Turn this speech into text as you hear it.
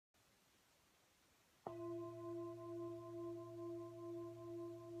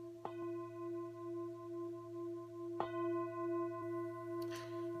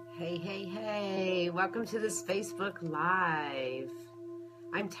Hey, hey, hey, welcome to this Facebook Live.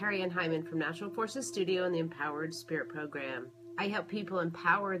 I'm Terry Ann Hyman from Natural Forces Studio and the Empowered Spirit Program. I help people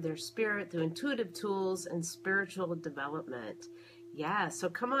empower their spirit through intuitive tools and spiritual development. Yeah, so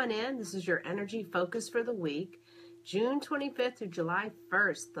come on in. This is your energy focus for the week, June 25th through July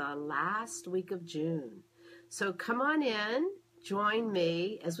 1st, the last week of June. So come on in. Join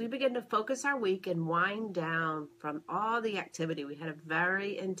me as we begin to focus our week and wind down from all the activity. We had a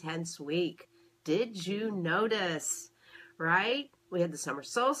very intense week. Did you notice? Right? We had the summer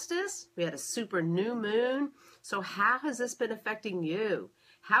solstice. We had a super new moon. So how has this been affecting you?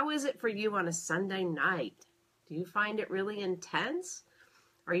 How is it for you on a Sunday night? Do you find it really intense?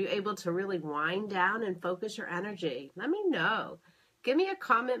 Are you able to really wind down and focus your energy? Let me know. Give me a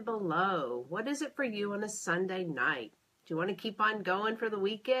comment below. What is it for you on a Sunday night? Do you want to keep on going for the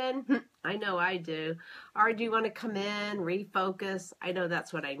weekend? I know I do. Or do you want to come in, refocus? I know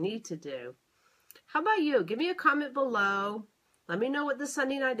that's what I need to do. How about you? Give me a comment below. Let me know what the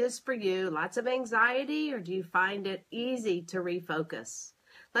Sunday night is for you. Lots of anxiety, or do you find it easy to refocus?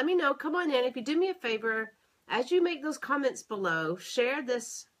 Let me know. Come on in. If you do me a favor, as you make those comments below, share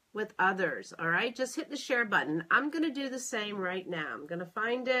this with others, all right? Just hit the share button. I'm going to do the same right now. I'm going to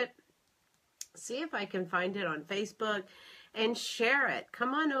find it. See if I can find it on Facebook and share it.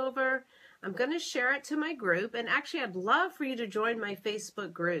 Come on over. I'm going to share it to my group. And actually, I'd love for you to join my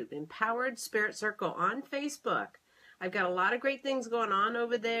Facebook group, Empowered Spirit Circle on Facebook. I've got a lot of great things going on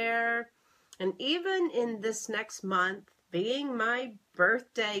over there. And even in this next month, being my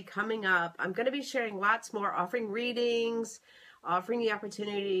birthday coming up, I'm going to be sharing lots more, offering readings, offering the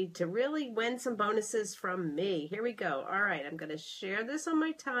opportunity to really win some bonuses from me. Here we go. All right, I'm going to share this on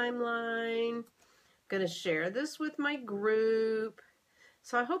my timeline. I'm going to share this with my group.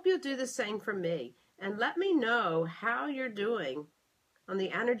 So I hope you'll do the same for me. And let me know how you're doing on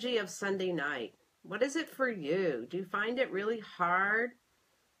the energy of Sunday night. What is it for you? Do you find it really hard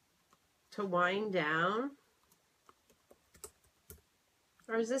to wind down?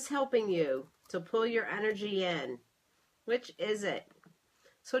 Or is this helping you to pull your energy in? Which is it?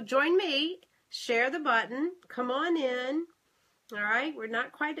 So join me, share the button, come on in. All right, we're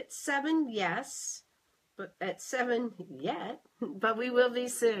not quite at 7, yes, but at 7 yet, but we will be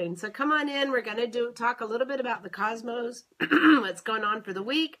soon. So come on in. We're going to talk a little bit about the cosmos, what's going on for the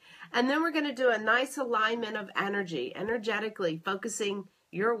week, and then we're going to do a nice alignment of energy, energetically focusing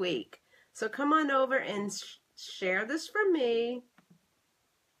your week. So come on over and share this for me.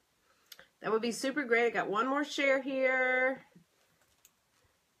 That would be super great. I got one more share here.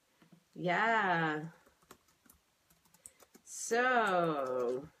 Yeah.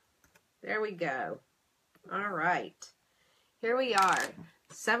 So, there we go. All right. Here we are.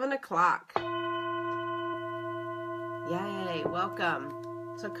 7 o'clock. Yay.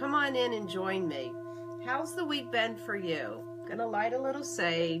 Welcome. So come on in and join me. How's the week been for you? Gonna light a little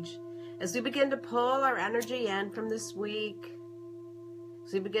sage as we begin to pull our energy in from this week.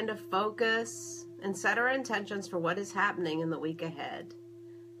 So we begin to focus and set our intentions for what is happening in the week ahead.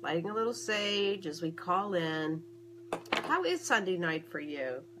 Lighting a little sage as we call in. How is Sunday night for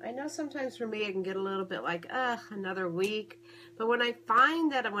you? I know sometimes for me it can get a little bit like, another week. But when I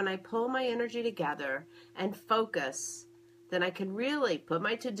find that when I pull my energy together and focus, then I can really put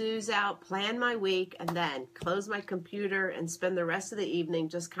my to-dos out, plan my week, and then close my computer and spend the rest of the evening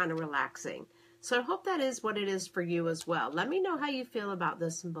just kind of relaxing. So I hope that is what it is for you as well. Let me know how you feel about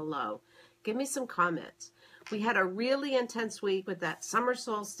this below. Give me some comments. We had a really intense week with that summer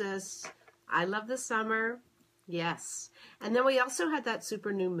solstice. I love the summer. Yes. And then we also had that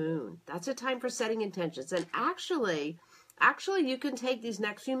super new moon. That's a time for setting intentions. And actually, you can take these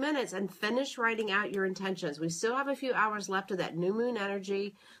next few minutes and finish writing out your intentions. We still have a few hours left of that new moon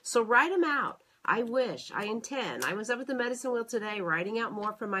energy. So write them out. I wish, I intend. I was up at the medicine wheel today writing out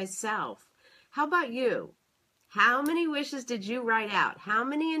more for myself. How about you? How many wishes did you write out? How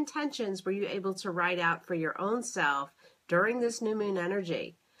many intentions were you able to write out for your own self during this new moon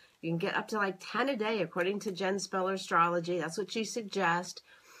energy? You can get up to like 10 a day according to Jen Speller Astrology. That's what she suggests.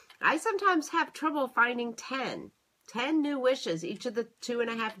 I sometimes have trouble finding 10 new wishes each of the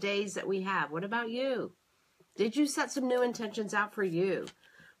 2.5 days that we have. What about you? Did you set some new intentions out for you?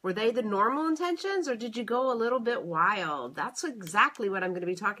 Were they the normal intentions, or did you go a little bit wild? That's exactly what I'm going to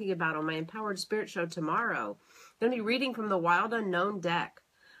be talking about on my Empowered Spirit Show tomorrow. I'm going to be reading from the Wild Unknown deck.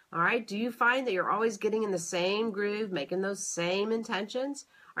 All right, do you find that you're always getting in the same groove, making those same intentions?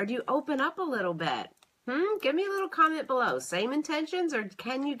 Or do you open up a little bit? Give me a little comment below. Same intentions, or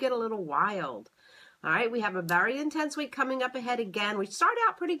can you get a little wild? All right, we have a very intense week coming up ahead again. We start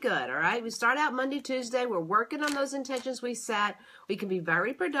out pretty good, all right? We start out Monday, Tuesday. We're working on those intentions we set. We can be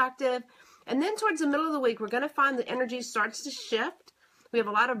very productive. And then towards the middle of the week, we're going to find the energy starts to shift. We have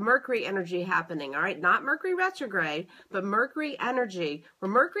a lot of Mercury energy happening, all right? Not Mercury retrograde, but Mercury energy, where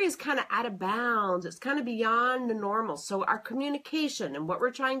Mercury is kind of out of bounds. It's kind of beyond the normal. So our communication and what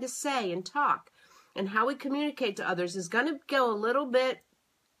we're trying to say and talk and how we communicate to others is going to go a little bit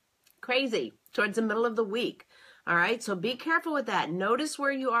crazy towards the middle of the week. All right, so be careful with that. Notice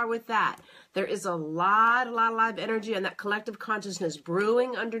where you are with that. There is a lot of energy and that collective consciousness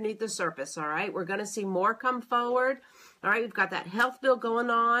brewing underneath the surface. All right, we're going to see more come forward. All right, we've got that health bill going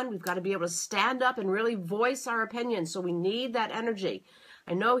on. We've got to be able to stand up and really voice our opinions. So we need that energy.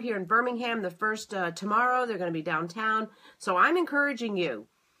 I know here in Birmingham, the first tomorrow, they're going to be downtown. So I'm encouraging you.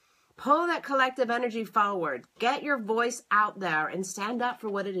 Pull that collective energy forward. Get your voice out there and stand up for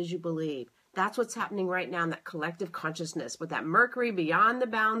what it is you believe. That's what's happening right now in that collective consciousness with that Mercury beyond the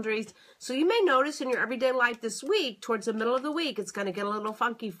boundaries. So you may notice in your everyday life this week, towards the middle of the week, it's going to get a little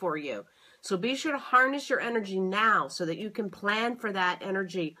funky for you. So be sure to harness your energy now so that you can plan for that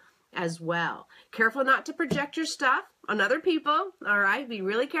energy as well. Careful not to project your stuff on other people, all right? Be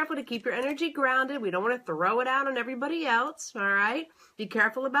really careful to keep your energy grounded. We don't want to throw it out on everybody else, all right? Be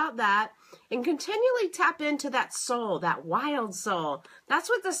careful about that. And continually tap into that soul, that wild soul. That's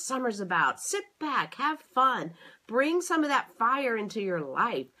what the summer's about. Sit back, have fun, bring some of that fire into your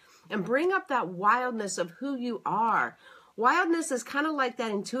life, and bring up that wildness of who you are. Wildness is kind of like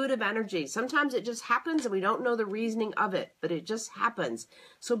that intuitive energy. Sometimes it just happens and we don't know the reasoning of it, but it just happens.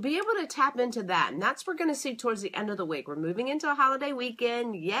 So be able to tap into that. And that's what we're going to see towards the end of the week. We're moving into a holiday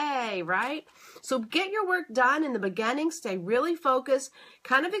weekend. Yay, right? So get your work done in the beginning. Stay really focused.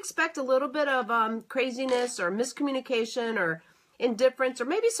 Kind of expect a little bit of craziness or miscommunication or indifference or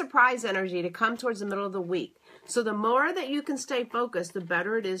maybe surprise energy to come towards the middle of the week. So the more that you can stay focused, the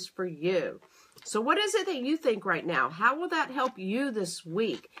better it is for you. So what is it that you think right now? How will that help you this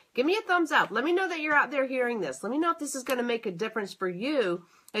week? Give me a thumbs up. Let me know that you're out there hearing this. Let me know if this is going to make a difference for you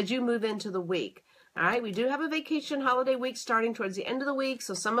as you move into the week. All right, we do have a vacation holiday week starting towards the end of the week,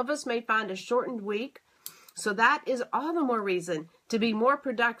 so some of us may find a shortened week. So that is all the more reason to be more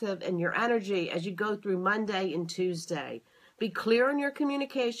productive in your energy as you go through Monday and Tuesday. Be clear on your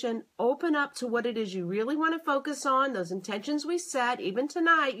communication. Open up to what it is you really want to focus on. Those intentions we set, even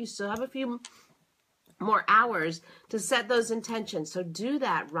tonight, you still have a few more hours to set those intentions. So do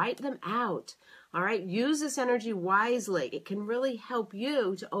that. Write them out. All right. Use this energy wisely. It can really help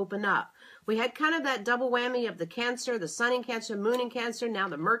you to open up. We had kind of that double whammy of the Cancer, the Sun in Cancer, Moon in Cancer, now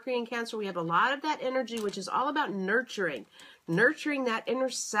the Mercury in Cancer. We have a lot of that energy, which is all about nurturing that inner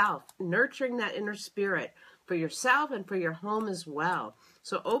self, nurturing that inner spirit for yourself and for your home as well.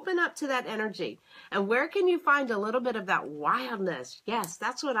 So open up to that energy. And where can you find a little bit of that wildness? Yes,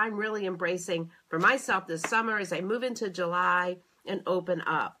 that's what I'm really embracing for myself this summer as I move into July and open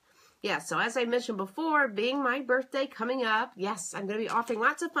up. Yeah, so as I mentioned before, being my birthday coming up, yes, I'm going to be offering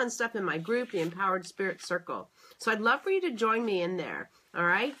lots of fun stuff in my group, the Empowered Spirit Circle. So I'd love for you to join me in there. All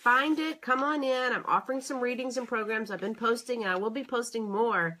right, find it, come on in. I'm offering some readings and programs I've been posting, and I will be posting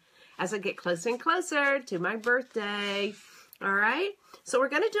more as I get closer and closer to my birthday. All right, so we're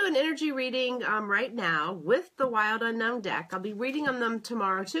going to do an energy reading right now with the Wild Unknown deck. I'll be reading on them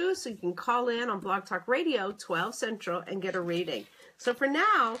tomorrow too, so you can call in on Blog Talk Radio, 12 Central, and get a reading. So for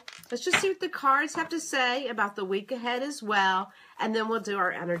now, let's just see what the cards have to say about the week ahead as well, and then we'll do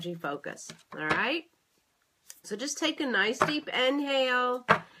our energy focus. All right, so just take a nice deep inhale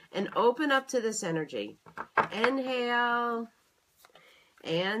and open up to this energy. Inhale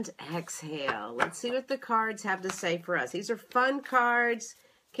and exhale. Let's see what the cards have to say for us. These are fun cards,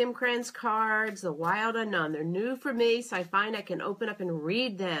 Kim Krans cards, the Wild Unknown. They're new for me, so I find I can open up and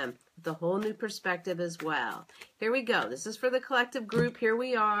read them with a whole new perspective as well. Here we go. This is for the collective group. Here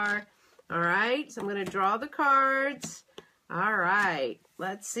we are. All right, so I'm going to draw the cards. All right,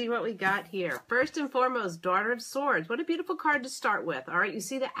 let's see what we got here. First and foremost, Daughter of Swords. What a beautiful card to start with. All right, you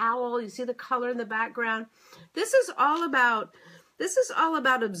see the owl, you see the color in the background. This is all about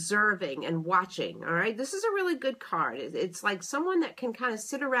observing and watching, all right? This is a really good card. It's like someone that can kind of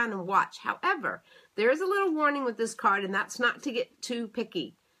sit around and watch. However, there is a little warning with this card, and that's not to get too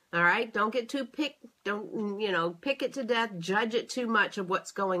picky, all right? Don't get too pick it to death, judge it too much of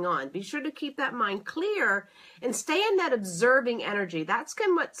what's going on. Be sure to keep that mind clear and stay in that observing energy. That's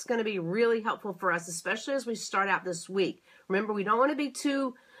what's going to be really helpful for us, especially as we start out this week. Remember, we don't want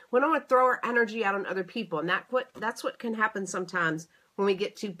to throw our energy out on other people. And that's what can happen sometimes when we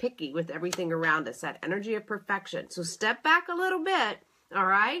get too picky with everything around us, that energy of perfection. So step back a little bit All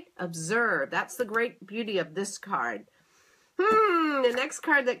right? Observe. That's the great beauty of this card. The next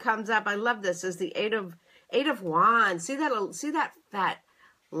card that comes up, I love this, is the Eight of Wands. See that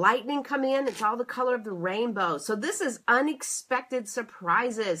lightning come in? It's all the color of the rainbow. So this is unexpected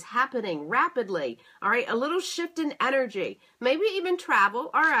surprises happening rapidly. All right, a little shift in energy, maybe even travel.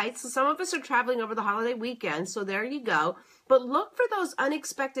 All right, so some of us are traveling over the holiday weekend, so there you go. But look for those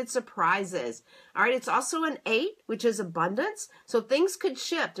unexpected surprises. All right, it's also an 8, which is abundance. So things could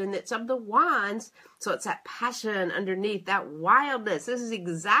shift, and it's of the Wands. So it's that passion underneath, that wildness. This is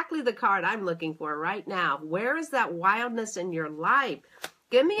exactly the card I'm looking for right now. Where is that wildness in your life?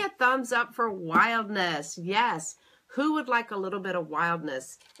 Give me a thumbs up for wildness. Yes. Who would like a little bit of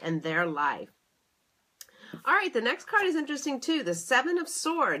wildness in their life? All right, the next card is interesting too. The Seven of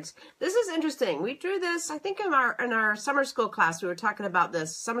Swords. This is interesting. We drew this, I think, in our summer school class. We were talking about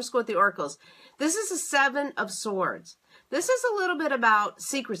this, summer school with the oracles. This is the Seven of Swords. This is a little bit about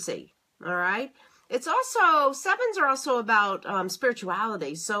secrecy. All right. It's also, sevens are also about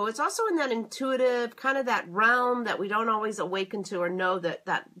spirituality. So it's also in that intuitive, kind of that realm that we don't always awaken to or know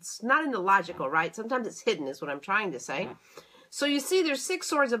that's not in the logical, right? Sometimes it's hidden is what I'm trying to say. So you see there's 6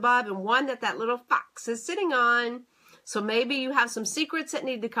 swords above and one that little fox is sitting on. So maybe you have some secrets that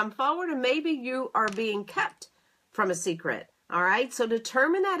need to come forward, and maybe you are being kept from a secret. All right, so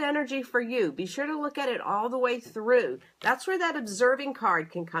determine that energy for you. Be sure to look at it all the way through. That's where that observing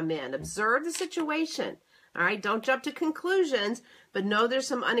card can come in. Observe the situation. All right, don't jump to conclusions, but know there's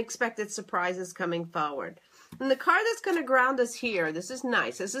some unexpected surprises coming forward. And the card that's going to ground us here, this is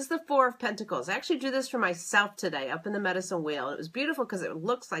nice. This is the Four of Pentacles. I actually drew this for myself today up in the medicine wheel. It was beautiful because it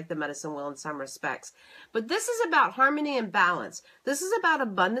looks like the medicine wheel in some respects. But this is about harmony and balance. This is about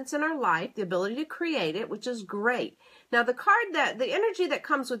abundance in our life, the ability to create it, which is great. Now, the energy that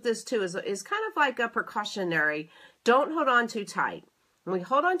comes with this too is kind of like a precautionary. Don't hold on too tight. When we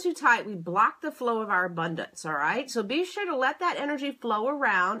hold on too tight, we block the flow of our abundance, all right? So be sure to let that energy flow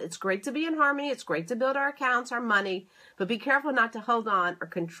around. It's great to be in harmony. It's great to build our accounts, our money, but be careful not to hold on or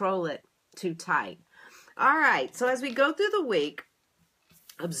control it too tight. All right, so as we go through the week,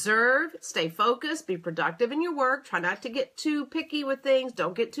 observe, stay focused, be productive in your work. Try not to get too picky with things.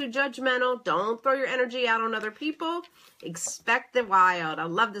 Don't get too judgmental. Don't throw your energy out on other people. Expect the wild. I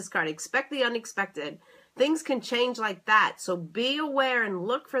love this card. Expect the unexpected. Things can change like that. So be aware and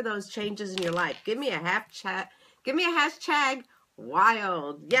look for those changes in your life. Give me a hashtag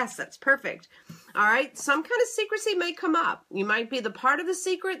wild. Yes, that's perfect. All right. Some kind of secrecy may come up. You might be the part of the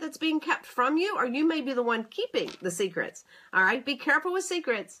secret that's being kept from you, or you may be the one keeping the secrets. All right. Be careful with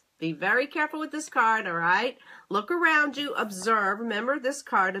secrets. Be very careful with this card. All right. Look around you. Observe. Remember this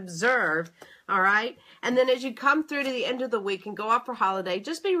card. Observe. All right. And then as you come through to the end of the week and go off for holiday,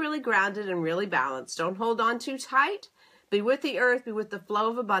 just be really grounded and really balanced. Don't hold on too tight. Be with the earth. Be with the flow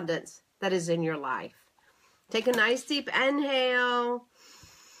of abundance that is in your life. Take a nice deep inhale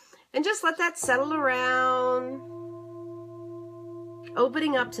and just let that settle around.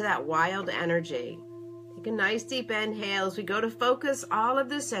 Opening up to that wild energy. Take a nice deep inhale as we go to focus all of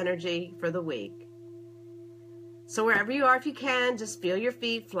this energy for the week. So wherever you are, if you can, just feel your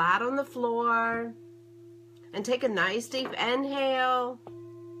feet flat on the floor and take a nice deep inhale,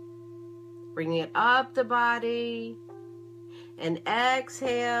 bringing it up the body, and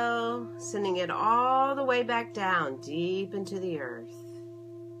exhale, sending it all the way back down, deep into the earth.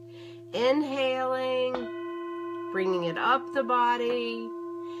 Inhaling, bringing it up the body,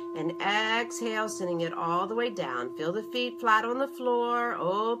 and exhale, sending it all the way down. Feel the feet flat on the floor,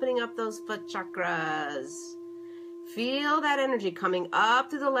 opening up those foot chakras. Feel that energy coming up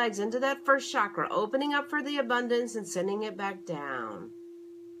through the legs into that first chakra, opening up for the abundance and sending it back down.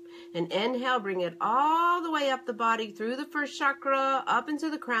 And inhale, bring it all the way up the body through the first chakra, up into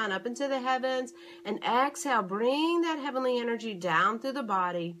the crown, up into the heavens. And exhale, bring that heavenly energy down through the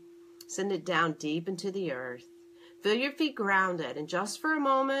body. Send it down deep into the earth. Feel your feet grounded. And just for a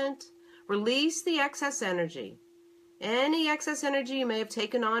moment, release the excess energy. Any excess energy you may have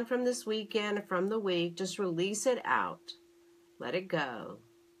taken on from this weekend or from the week, just release it out. Let it go.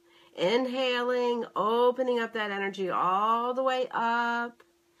 Inhaling, opening up that energy all the way up.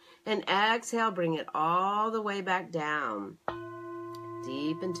 And exhale, bring it all the way back down.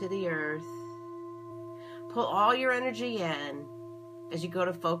 Deep into the earth. Pull all your energy in as you go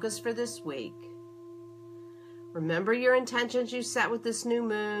to focus for this week. Remember your intentions you set with this new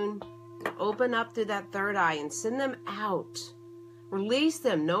moon. Open up through that third eye and send them out. Release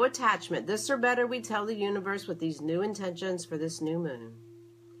them, no attachment. This or better, we tell the universe with these new intentions for this new moon.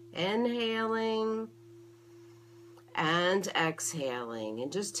 Inhaling and exhaling and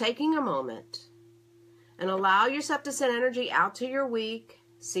just taking a moment And allow yourself to send energy out to your week.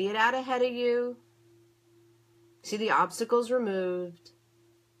 See it out ahead of you. See the obstacles removed.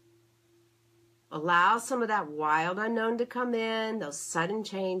 Allow some of that wild unknown to come in, those sudden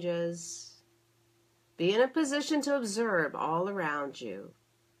changes. Be in a position to observe all around you.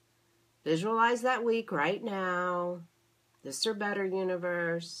 Visualize that week right now. This or better,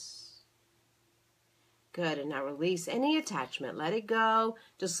 universe. Good, and now release any attachment. Let it go.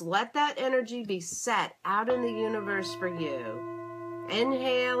 Just let that energy be set out in the universe for you.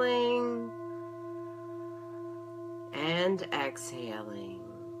 Inhaling and exhaling.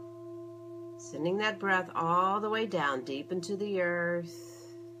 Sending that breath all the way down deep into the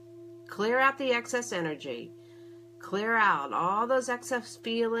earth. Clear out the excess energy. Clear out all those excess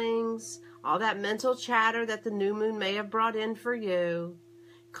feelings, all that mental chatter that the new moon may have brought in for you.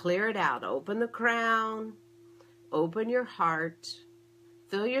 Clear it out. Open the crown. Open your heart.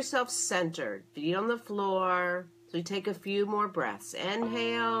 Feel yourself centered. Feet on the floor. So we take a few more breaths.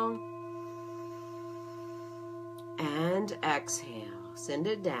 Inhale. And exhale. Send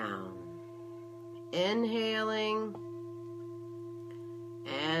it down. Inhaling.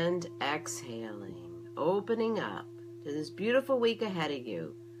 And exhaling. Opening up to this beautiful week ahead of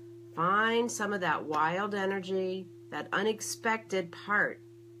you. Find some of that wild energy, that unexpected part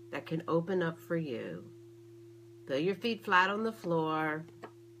that can open up for you. Feel your feet flat on the floor.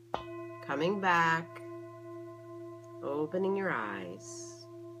 Coming back. Opening your eyes.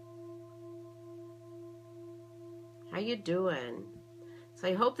 How you doing? So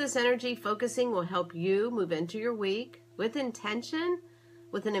I hope this energy focusing will help you move into your week with intention,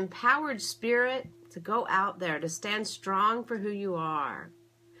 with an empowered spirit to go out there, to stand strong for who you are.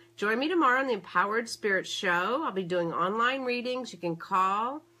 Join me tomorrow on the Empowered Spirit Show. I'll be doing online readings. You can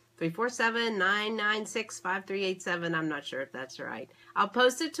call 347-996-5387. I'm not sure if that's right. I'll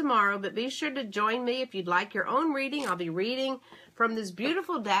post it tomorrow, but be sure to join me if you'd like your own reading. I'll be reading from this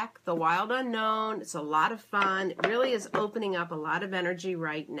beautiful deck, The Wild Unknown. It's a lot of fun. It really is opening up a lot of energy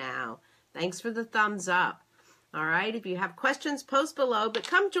right now. Thanks for the thumbs up. All right, if you have questions, post below, but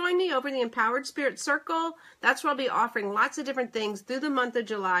come join me over in the Empowered Spirit Circle. That's where I'll be offering lots of different things through the month of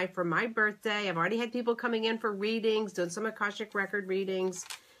July for my birthday. I've already had people coming in for readings, doing some Akashic Record readings.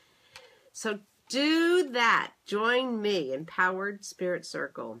 So do that. Join me, Empowered Spirit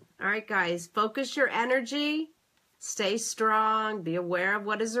Circle. All right, guys, focus your energy. Stay strong. Be aware of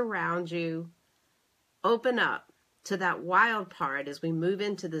what is around you. Open up to that wild part as we move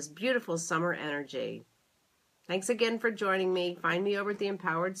into this beautiful summer energy. Thanks again for joining me. Find me over at the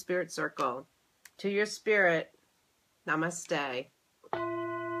Empowered Spirit Circle. To your spirit, namaste.